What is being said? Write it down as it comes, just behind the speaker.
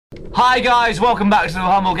Hi guys, welcome back to the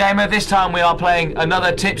Humble Gamer. This time we are playing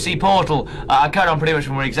another Tipsy Portal. I carried on pretty much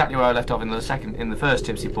from exactly where I left off in the first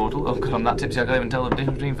Tipsy Portal. Oh god, I'm that tipsy I can't even tell the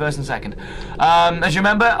difference between first and second. As you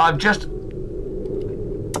remember, I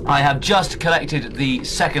have just collected the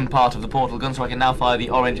second part of the portal gun, so I can now fire the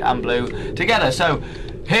orange and blue together. So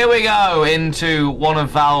here we go into one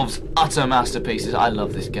of Valve's utter masterpieces. I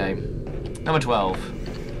love this game. Number 12.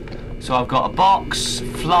 So I've got a box,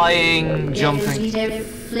 flying, jumping.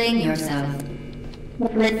 Fling yourself.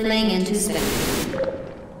 Fling into space.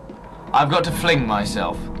 I've got to fling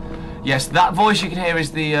myself. Yes, that voice you can hear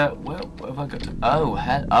is the. What have I got to? Oh,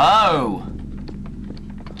 oh.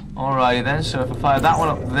 Alrighty then. So if I fire that one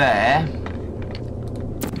up there,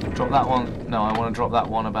 drop that one. No, I want to drop that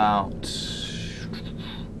one about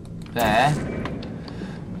there.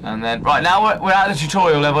 And then right now we're at the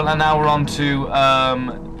tutorial level, and now we're on to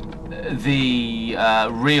the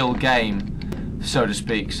real game, so to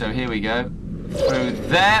speak. So here we go. Through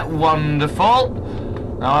there. Wonderful.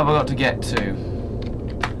 Now have I got to get to?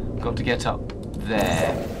 Got to get up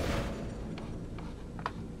there.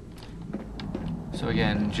 So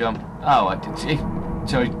again, jump. Oh, I did see.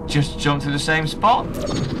 So just jump to the same spot.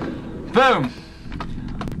 Boom.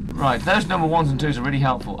 Right, those number 1s and 2s are really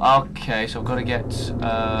helpful. Okay, so I've got to get.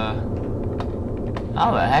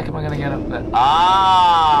 How the heck am I going to get up there?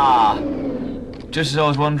 Ah! Just as I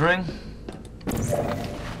was wondering.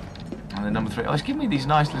 And then number 3. Oh, it's giving me these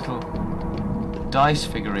nice little dice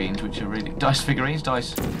figurines, which are really... Dice figurines?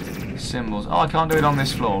 Dice symbols. Oh, I can't do it on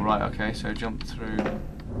this floor. Right, okay, so jump through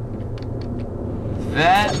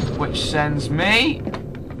there, which sends me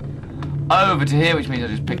over to here, which means I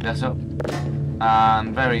just pick this up.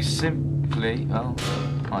 And very simply... Well,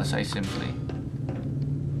 I say simply.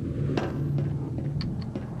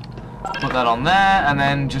 Put that on there, and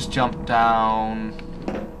then just jump down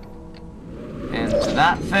into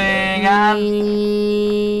that thing,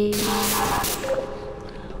 and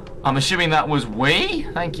I'm assuming that was we.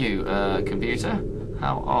 Thank you, computer.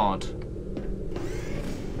 How odd.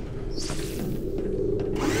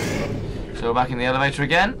 So we're back in the elevator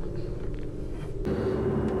again.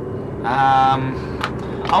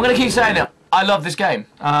 I'm gonna keep saying it. I love this game.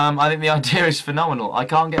 I think the idea is phenomenal. I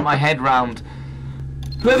can't get my head round.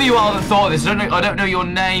 Whoever you are that thought of this, I don't know your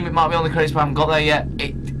name. It might be on the credits, but I haven't got there yet.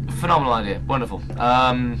 Phenomenal idea, wonderful.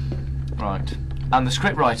 Right, and the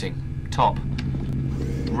script writing, top.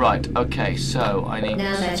 Right, okay, so I need.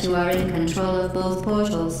 Now that you are in control of both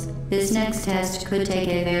portals, this next test could take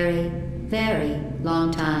a very, very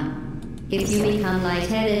long time. If you become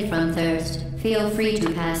lightheaded from thirst, feel free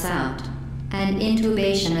to pass out. An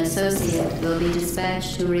intubation associate will be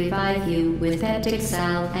dispatched to revive you with peptic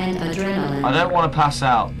salve and adrenaline. I don't want to pass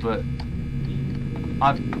out, but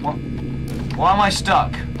why am I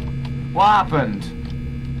stuck? What happened?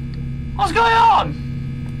 What's going on?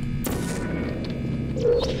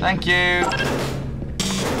 Thank you.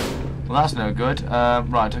 Well, that's no good.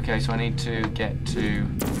 Right, okay, so I need to get to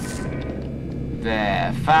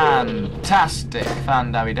there. Fantastic.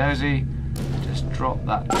 Fan-dabby-dozy. Just drop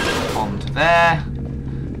that onto there.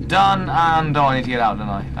 Done, and oh, I need to get out, don't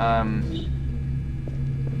I?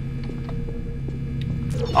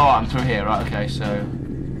 Oh, I'm through here, right, okay, so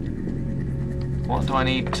what do I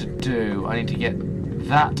need to do? I need to get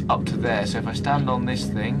that up to there, so if I stand on this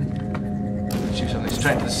thing, shoot something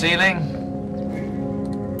straight to the ceiling,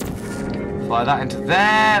 fire that into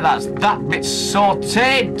there, that's that bit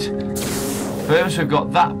sorted! Boom, so we've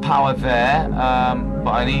got that power there,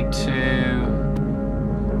 but I need to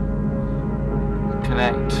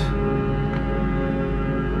connect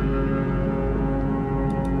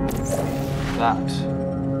that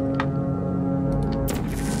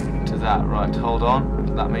to that. Right, hold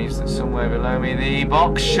on. That means that somewhere below me the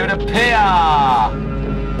box should appear.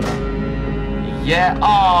 Yeah.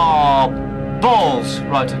 Oh, balls.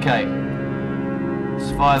 Right, okay.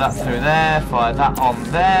 Let's fire that through there. Fire that on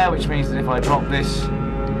there, which means that if I drop this.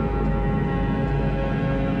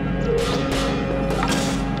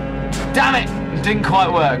 Damn it! It didn't quite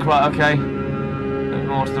work. Right, okay. A bit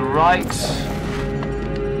more to the right.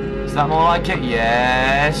 Is that more like it?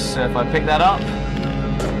 Yes. So if I pick that up.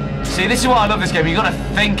 See, this is why I love this game. You've got to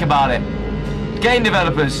think about it. Game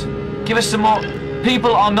developers, give us some more.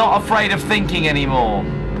 People are not afraid of thinking anymore.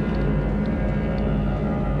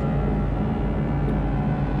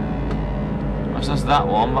 So that's that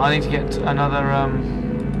one, but I need to get another,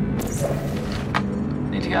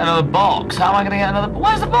 need to get another box. How am I going to get another?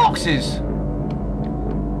 Where's the boxes?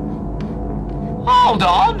 Hold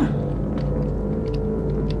on.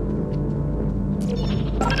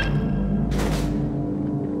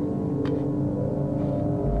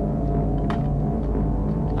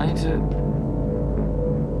 I need to...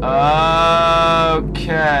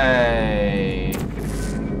 Okay.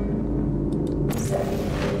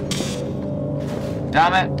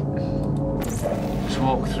 Damn it. Just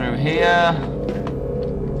walk through here.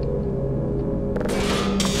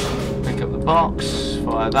 Pick up the box.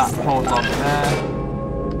 Fire that portal onto there.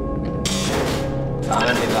 I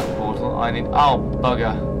don't need that portal. I need... Oh,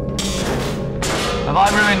 bugger. Have I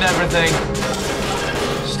ruined everything?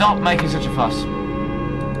 Stop making such a fuss.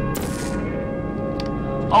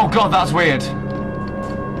 Oh god, that's weird.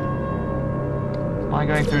 Am I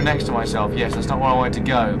going through next to myself? Yes, that's not where I wanted to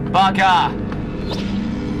go. Bugger!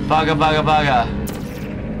 Bugger, bugger, bugger.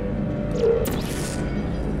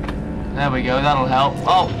 There we go, that'll help.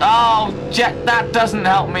 Oh, oh, Jet, that doesn't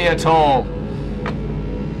help me at all.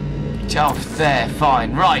 Oh, there,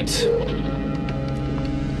 fine, right.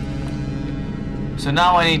 So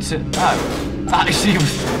now I need to... Oh,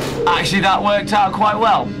 actually that worked out quite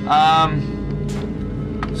well.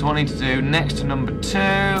 So what I need to do next to number 2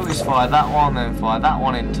 is fire that one, then fire that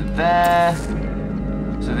one into there.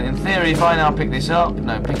 So that in theory, if I now pick this up,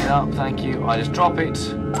 no, pick it up, thank you, I just drop it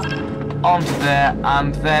onto there,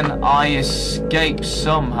 and then I escape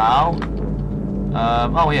somehow.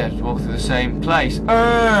 Oh yeah, just walk through the same place.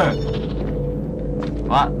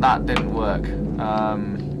 That didn't work.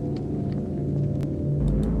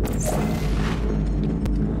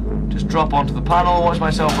 Just drop onto the panel, watch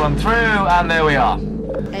myself run through, and there we are.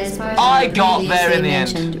 As far as I got there in the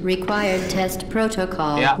end. Required test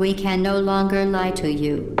protocol. Yeah. We can no longer lie to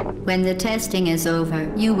you. When the testing is over,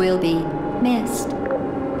 you will be missed.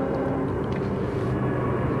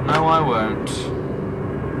 No, I won't.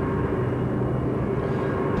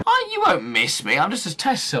 You won't miss me. I'm just a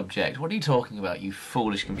test subject. What are you talking about, you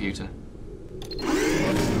foolish computer?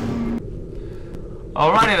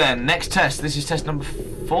 Alrighty then, next test. This is test number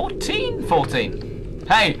 14? 14.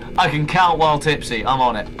 Hey, I can count while tipsy. I'm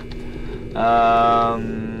on it.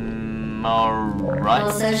 Alright.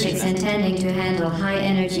 All subjects intending to handle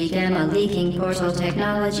high-energy gamma-leaking portal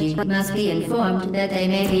technology must be informed that they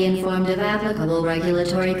may be informed of applicable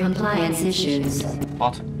regulatory compliance issues.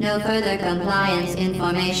 What? No further compliance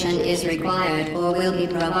information is required or will be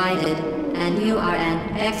provided, and you are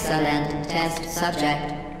an excellent test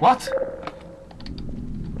subject. What?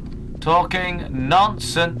 Talking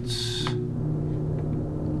nonsense.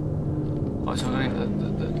 Oh, so we're going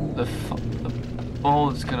the ball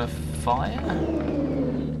that's gonna fire?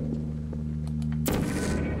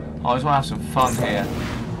 Oh, I just want to have some fun here.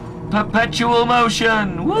 Perpetual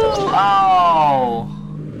motion! Woo! Ow!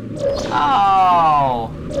 Ow!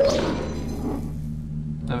 A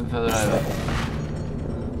little bit further over.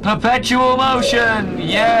 Perpetual motion!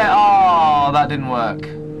 Yeah! Oh, that didn't work.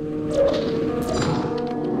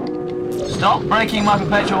 Stop breaking my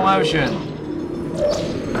perpetual motion.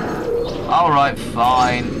 Alright,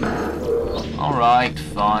 fine. Alright,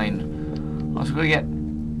 fine. I'm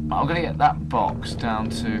gonna get that box down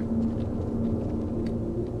to...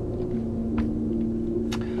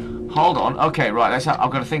 Hold on. Okay, right,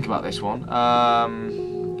 I've got to think about this one.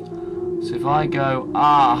 So if I go...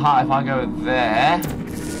 Aha, if I go there...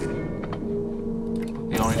 Put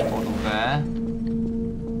the orange bottle there.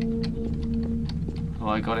 Have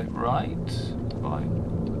I got it right?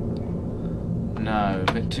 No,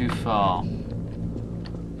 a bit too far.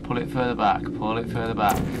 Pull it further back, pull it further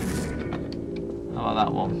back. How about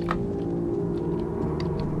that one?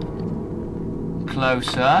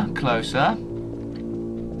 Closer, closer.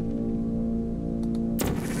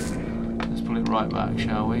 Let's pull it right back,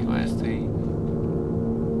 shall we? Where's the...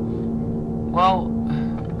 Well...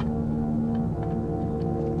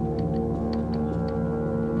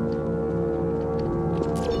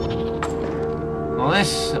 Well,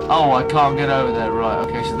 this... Oh, I can't get over there. Right,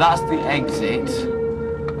 okay, so that's the exit.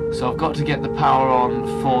 So I've got to get the power on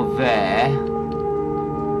for there.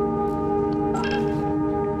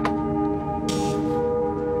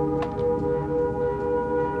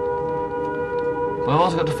 But I've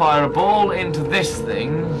also got to fire a ball into this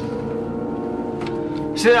thing.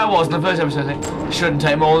 See, that was in the first episode. It shouldn't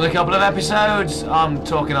take more than a couple of episodes. I'm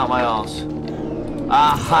talking out my arse.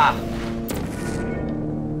 Aha!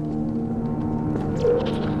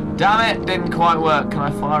 Damn it, didn't quite work. Can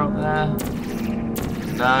I fire up there?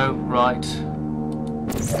 No, right.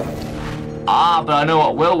 But I know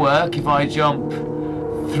what will work if I jump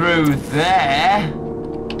through there.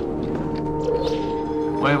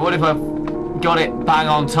 Wait, what if I've got it bang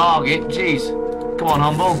on target? Jeez. Come on,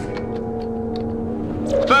 Humble.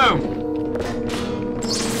 Boom!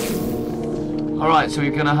 Alright, so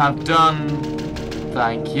we're gonna have done...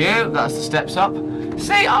 Thank you. That's the steps up.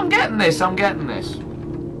 See, I'm getting this, I'm getting this.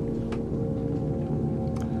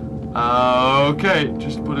 Okay,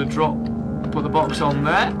 just put the box on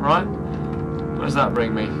there, right? What does that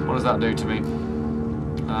bring me? What does that do to me?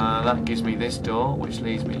 That gives me this door, which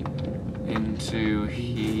leads me into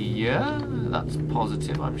here. That's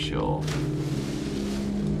positive, I'm sure.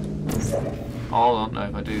 Oh, I don't know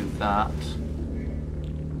if I do that.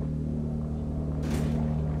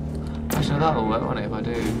 Actually, that'll work, won't it, if I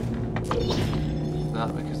do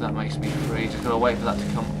that, because that makes me free. Just gotta wait for that to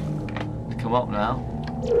come up now.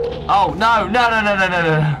 Oh, no, no, no, no, no, no,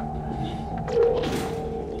 no.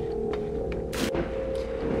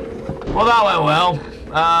 Well, that went well.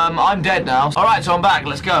 I'm dead now. Alright, so I'm back.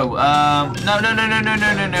 Let's go. No, no, no, no, no,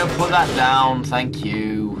 no, no, no. Put that down. Thank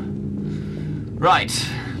you. Right.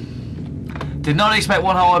 Did not expect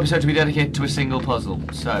one whole episode to be dedicated to a single puzzle.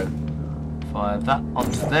 So, fire that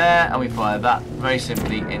onto there, and we fire that very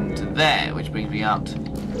simply into there, which brings me out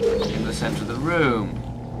into the centre of the room.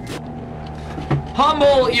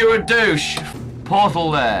 Humble, you're a douche.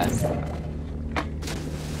 Portal there.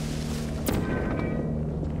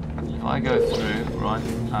 If I go through, right,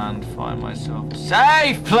 and find myself a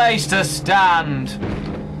safe place to stand.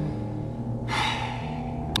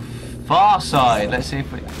 Far side. Let's see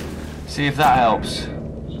if that helps.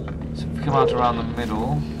 So if we come out around the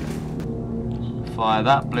middle, fire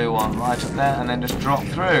that blue one right up there, and then just drop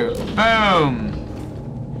through. Boom.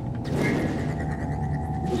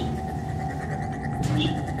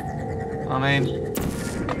 I mean,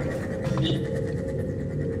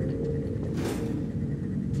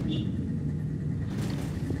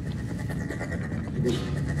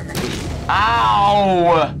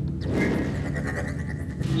 ow!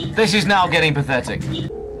 This is now getting pathetic.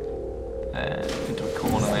 Into a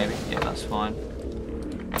corner maybe. Yeah, that's fine.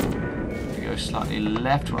 We go slightly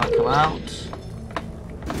left when I come out.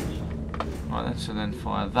 Right then, so then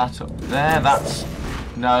fire that up there. That's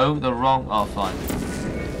no, the wrong. Oh, fine.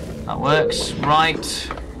 That works. Right.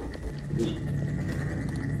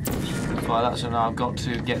 Fire that. So now I've got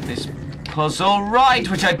to get this puzzle right,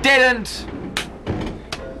 which I didn't.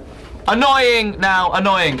 Annoying now,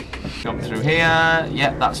 annoying. Jump through here.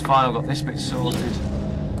 Yep, that's fine. I've got this bit sorted.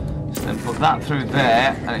 So then put that through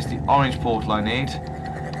there, and it's the orange portal I need.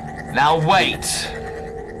 Now wait.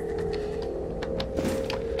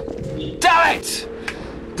 Damn it!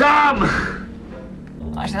 Damn!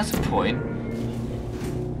 Actually, that's a point.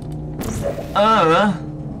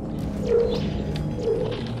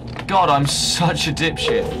 God, I'm such a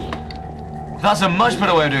dipshit. That's a much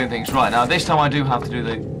better way of doing things. Right, now this time I do have to do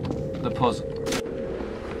the puzzle.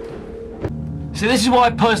 See, this is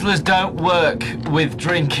why puzzlers don't work with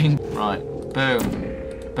drinking. Right, boom,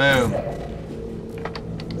 boom.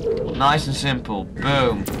 Nice and simple,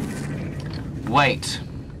 boom. Wait.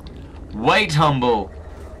 Wait, Humble.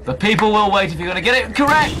 The people will wait if you're going to get it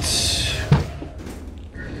correct.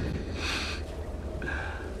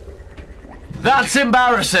 That's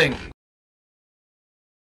embarrassing.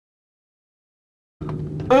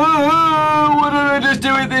 Oh, why don't I just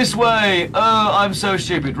do it this way? Oh, I'm so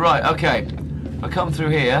stupid. Right, okay. If I come through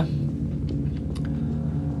here.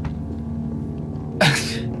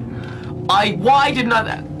 Why didn't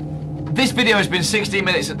I... This video has been 16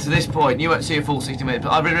 minutes to this point. You won't see a full 60 minutes,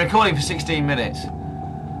 but I've been recording for 16 minutes.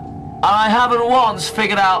 And I haven't once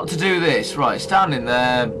figured out to do this. Right, standing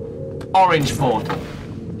there. Orange portal.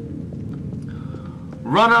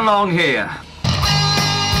 Run along here.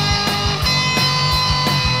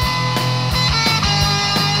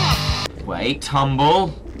 Wait,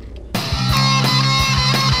 Humble.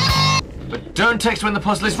 But don't text when the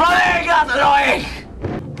puzzle is running! That's annoying!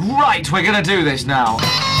 Right, we're gonna do this now.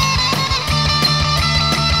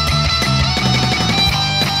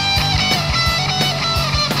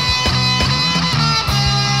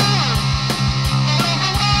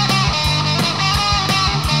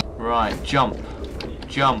 Right, jump.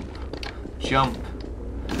 Jump. Jump.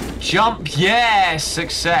 Jump! Yes!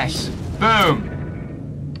 Success! Boom!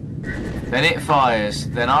 Then it fires.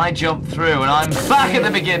 Then I jump through and I'm back at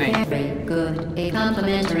the beginning. Very good. A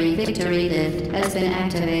complimentary victory lift has been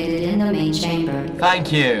activated in the main chamber.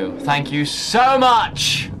 Thank you. Thank you so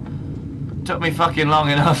much. Took me fucking long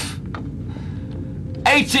enough.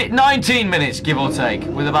 19 minutes, give or take,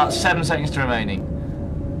 with about 7 seconds to remaining.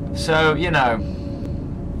 So, you know,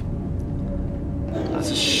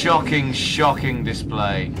 that's a shocking, shocking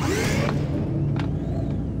display.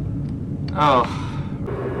 Oh.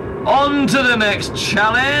 On to the next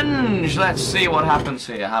challenge! Let's see what happens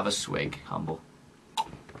here. Have a swig, Humble.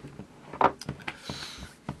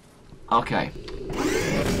 Okay.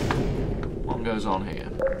 What goes on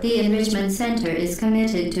here? The Enrichment Center is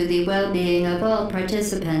committed to the well-being of all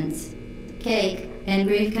participants. Cake, and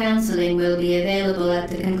brief counseling will be available at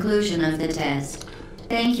the conclusion of the test.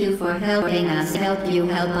 Thank you for helping us help you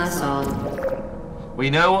help us all. We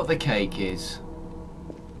know what the cake is.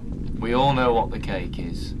 We all know what the cake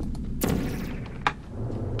is.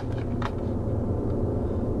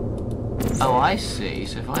 Oh, I see.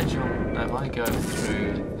 So if I jump, if I go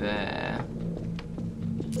through there.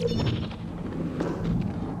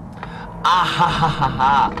 Ah ha ha ha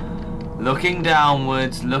ha! Looking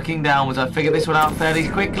downwards, looking downwards. I figured this one out fairly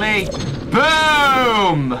quickly.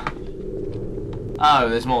 Boom! Oh,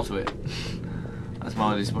 there's more to it. That's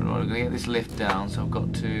my disappointment. I'm gonna get this lift down, so I've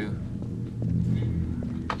got to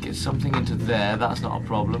get something into there. That's not a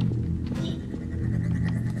problem.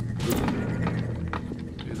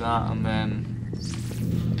 Do that and then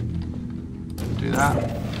do that,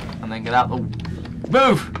 and then get out the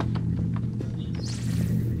move.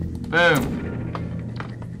 Boom.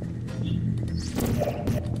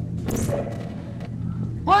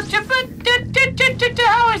 What?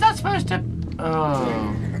 How is that supposed to?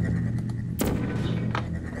 Oh.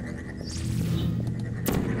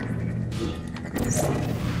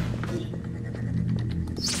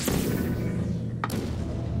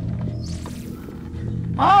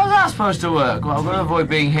 How is that supposed to work? Well, I've got to avoid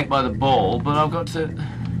being hit by the ball, but I've got to.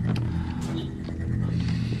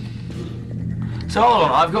 So hold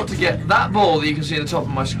on, I've got to get that ball that you can see at the top of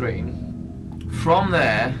my screen from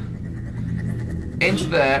there into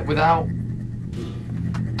there without.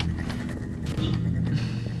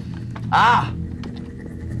 Ah!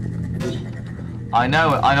 I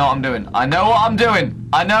know it. I know what I'm doing. I know what I'm doing.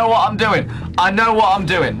 I know what I'm doing. I know what I'm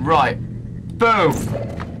doing. Right. Boom.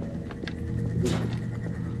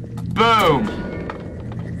 Boom.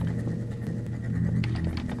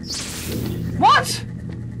 What?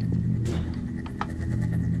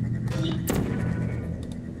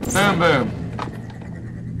 Boom, boom.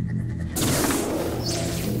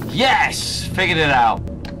 Yes! Figured it out.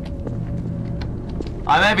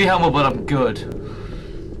 I may be humble, but I'm good.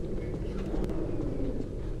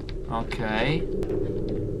 Okay.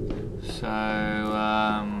 So,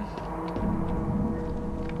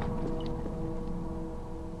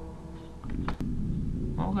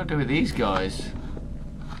 what am I going to do with these guys?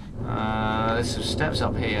 There's some steps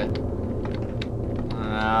up here.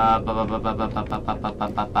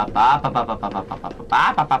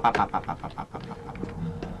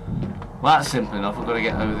 Well, that's simple enough. I've got to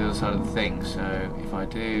get over the other side of the thing. So if I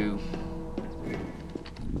do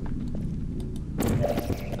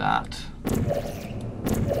that,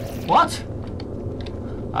 what?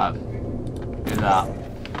 Oh, do that.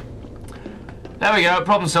 There we go.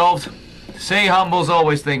 Problem solved. See, Humble's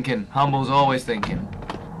always thinking. Humble's always thinking.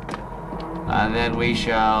 And then we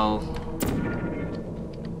shall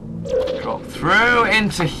drop through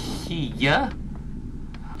into here.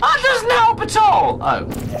 That doesn't help at all. Oh.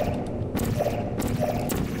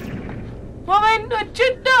 Well, I mean,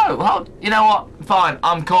 no. You know what? Fine.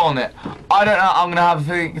 I'm calling it. I don't know. I'm going to have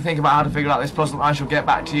a think about how to figure out this puzzle. I shall get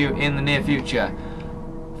back to you in the near future.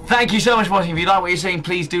 Thank you so much for watching. If you like what you're seeing,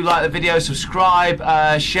 please do like the video, subscribe,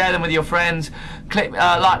 share them with your friends. Click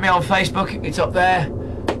like me on Facebook. It's up there.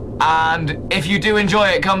 And if you do enjoy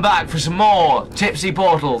it, come back for some more Tipsy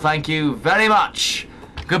Portal. Thank you very much.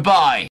 Goodbye.